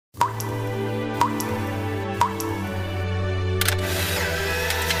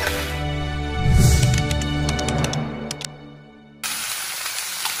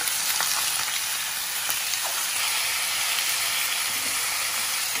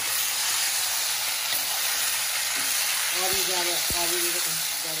अरू चाहिँ अब अरूले त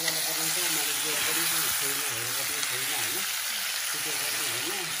जग्गालाई बनाउँछ मैले जे पनि छैन हेरेको पनि छैन होइन सिकेको पनि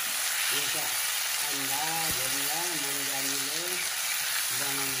होइन यो चाहिँ अन्डा ढुङ्गा मनजानीले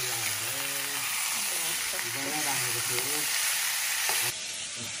बनाउनु लागेको बनाइराखेको छु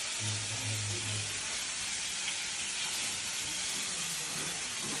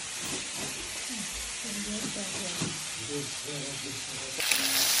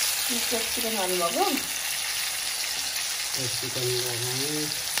चिकन हाल्नुभएको चिकन लगाएँ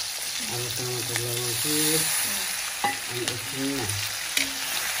अब टमाटर लगाउँछु अनि एकछिनमा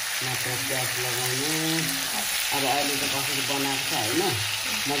मात्र प्याज लगाउनु अब अहिले त कसरी बनाएको छ होइन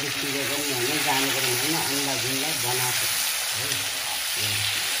मैले सिकेको पनि होइन जानेको पनि होइन अन्डा झुङ्गा बनाएको है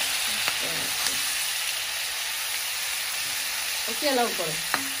के लगाउनु पर्यो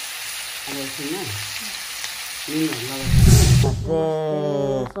अब एकछिनमा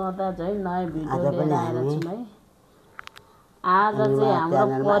सदा चाहिँ नयाँ भिडियो लिएर आएर छौँ है आज चाहिँ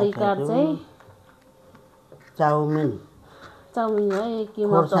हाम्रो परिकार चाहिँ चाउमिन है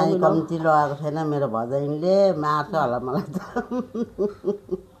किमा खोर्सानी कम्ती लगाएको छैन मेरो भदैनीले मार्छ होला मलाई त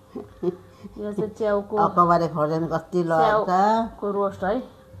यो चाहिँ च्याउको अकबारे खोर्सानी कति लगाएको रोस्ट है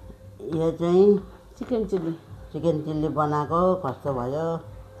यो चाहिँ चिकन चिल्ली बनाएको कस्तो भयो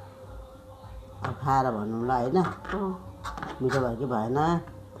अब खाएर भन्नुला होइन मिठो भयो कि भएन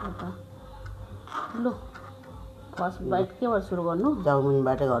लु फर्स्ट बाइट केबाट सुरु गर्नु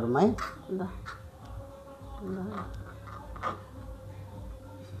चाउमिनबाटै गरौँ है ल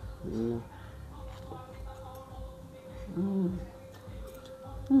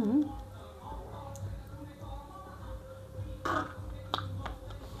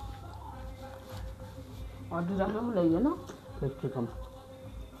हड्डी राख्नु पनि लैजान टेस्टी कम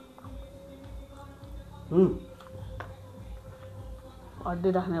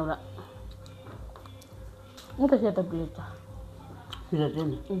हड्डी राख्ने एउटा ऊ त सेतो प्लेट छ प्लेट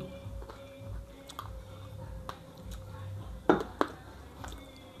नि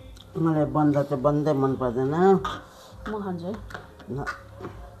मलाई बन्द चाहिँ बन्दै मन पर्दैन म खान्छु है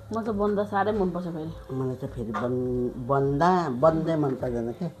म त बन्द साह्रै मनपर्छ फेरि मलाई चाहिँ फेरि बन्दै मन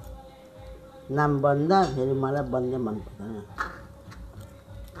पर्दैन क्या नाम बन्द फेरि मलाई बन्दै मन पर्दैन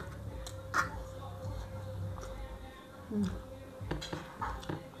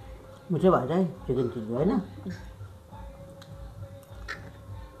मिठो भएर है चिकन चिल्ली होइन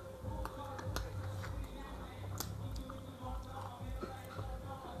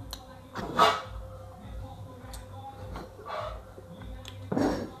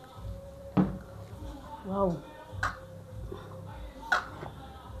वाउ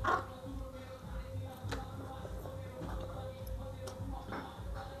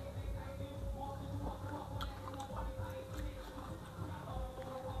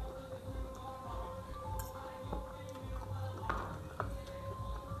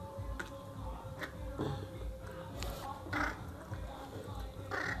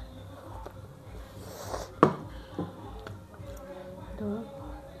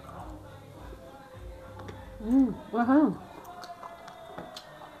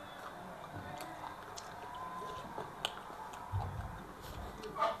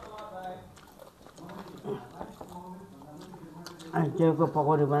अनि च्याउको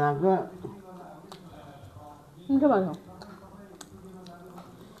पकौडी बनाएको मिठो भयो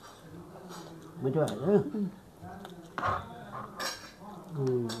मिठो भएर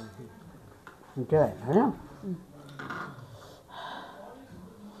मिठो भएर होइन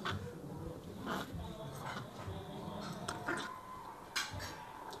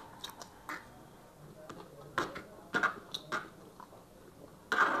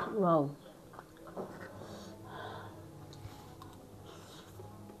वाउ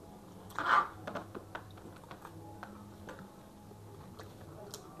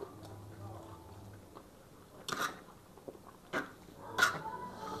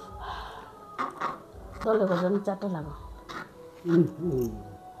डल्ले खोर्सानी च्याट्टै लाग्यो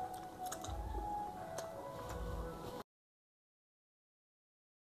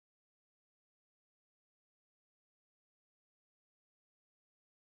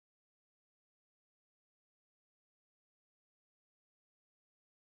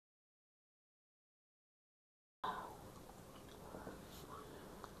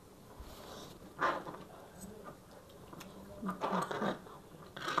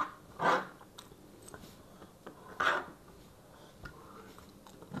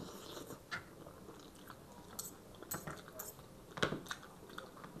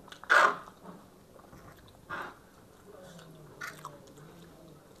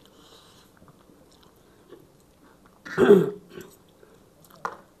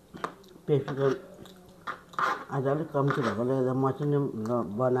पेस्टको आज अलिक कम्ती भएकोले गर्दा मसिनो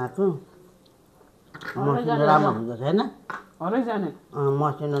बनाएको मसिनो राम्रो हुन्छ छैन हरै जाने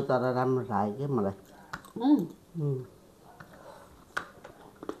मसिनो तर राम्रो लाग्यो कि मलाई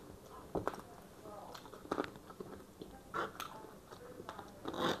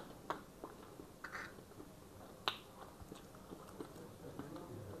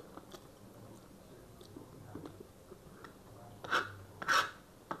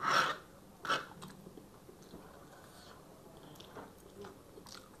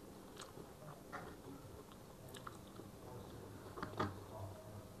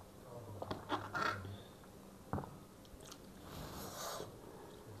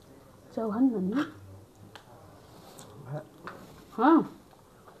चौहान भन्ने हाँ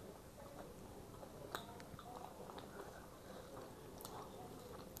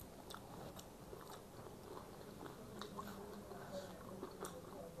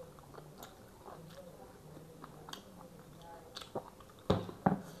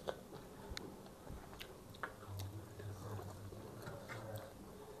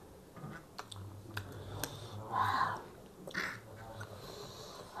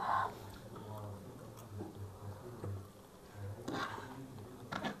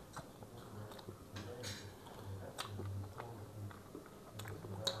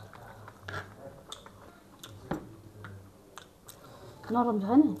नरम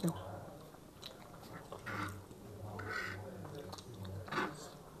छैन त्यो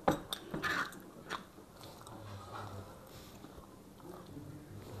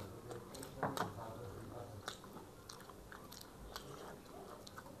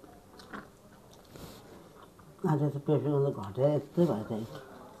आज त पेसो घटेर यस्तै भयो किन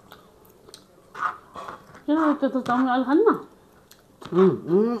त्यो त चाउमिन अलि खान्न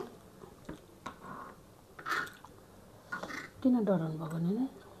किन डराउनु भएको नि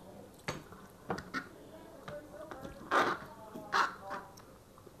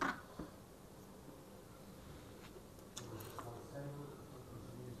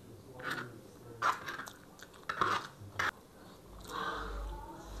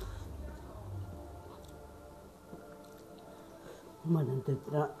मैले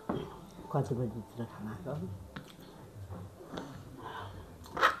त्यतिर कति बजीतिर खाना खाएको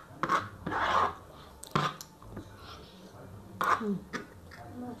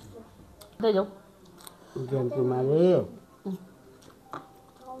दे जाऊ गेम कुमारी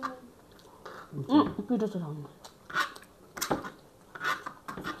पिठो चलाउनु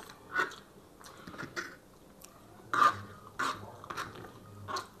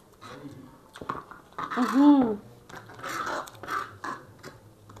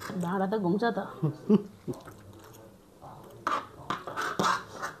भाँडा त घुम्छ त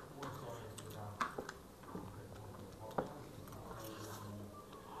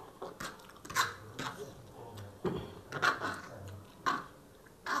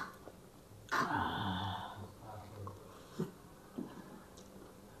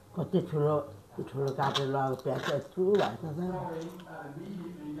कति ठुलो ठुलो काटेर लगाएको प्याज यत्रो भएको छ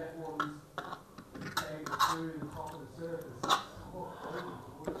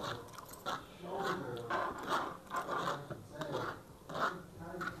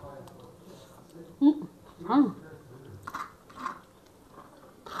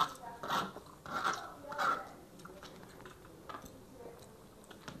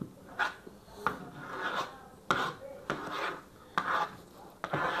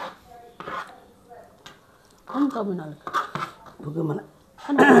चाउमिन पुग्यो मलाई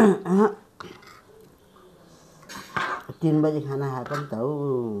 3 बजी खाना खाएको नि त हौ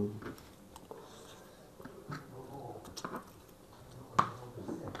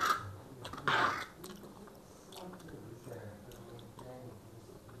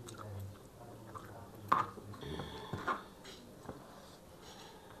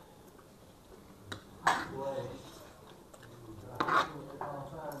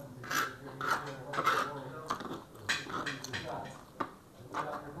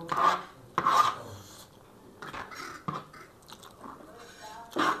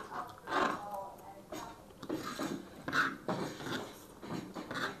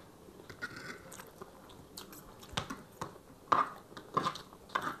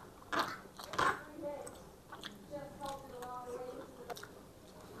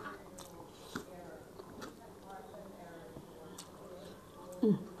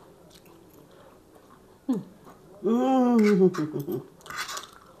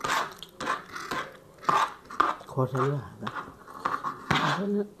खोर्सानी हाल्दा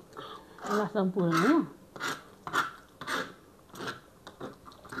लास्टमा पुग्दैन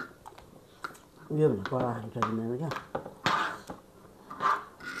यो भने पढा खान्छ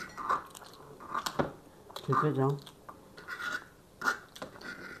क्या ठिकै छ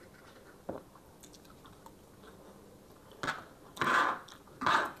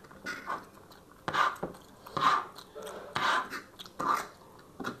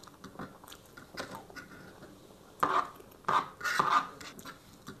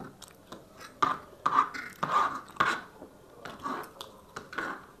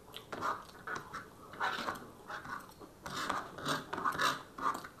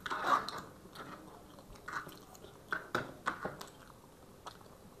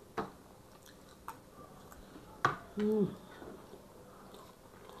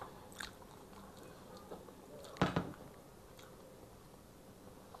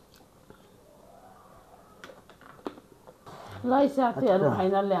ल साथीहरू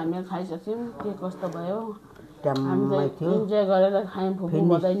फाइनल्ली हामीले खाइसक्यौँ के कस्तो भयो ट्याम्मै हामीले थियो इन्जोय गरेर खायौँ फुपू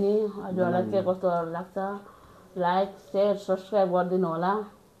बधाइनी हजुरहरूलाई के कस्तो लाग्छ लाइक सेयर सब्सक्राइब गरिदिनु होला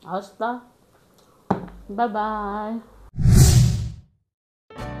हस् त बाई बाई